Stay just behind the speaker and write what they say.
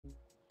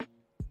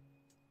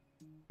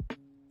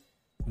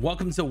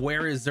Welcome to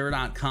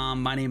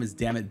whereiszer.com. My name is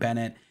Dammit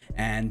Bennett,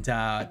 and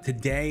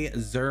today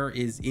Zer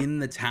is in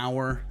the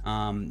tower.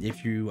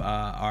 If you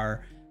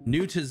are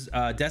new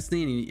to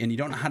Destiny and you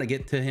don't know how to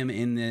get to him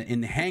in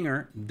the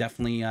hangar,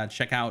 definitely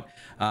check out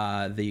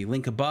the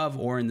link above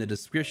or in the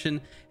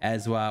description,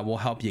 as we'll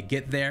help you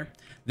get there.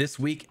 This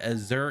week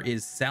Zer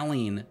is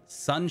selling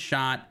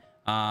Sunshot,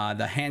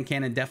 the hand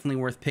cannon,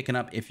 definitely worth picking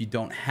up if you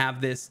don't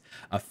have this.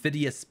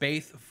 Ophidia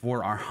Spathe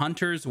for our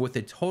hunters with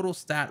a total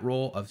stat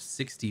roll of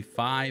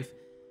 65.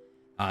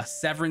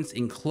 Severance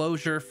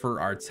Enclosure for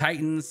our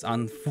titans.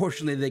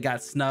 Unfortunately, they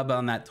got snubbed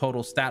on that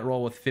total stat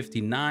roll with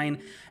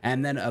 59.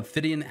 And then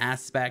Ophidian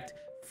Aspect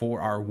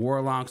for our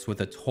warlocks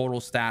with a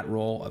total stat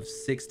roll of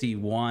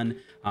 61.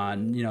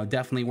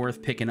 Definitely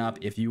worth picking up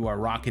if you are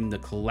rocking the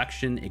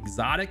collection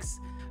exotics.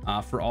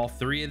 For all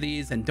three of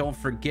these. And don't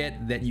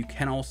forget that you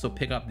can also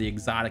pick up the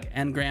exotic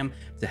engram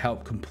to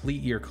help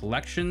complete your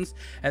collections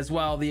as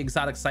well. The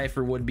exotic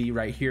cipher would be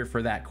right here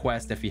for that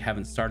quest if you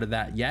haven't started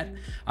that yet.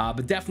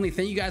 But definitely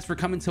thank you guys for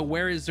coming to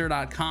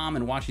whereiszer.com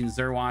and watching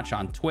Zer Watch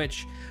on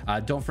Twitch.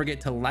 Don't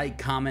forget to like,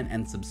 comment,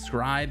 and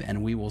subscribe,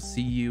 and we will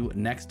see you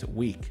next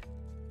week.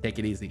 Take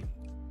it easy.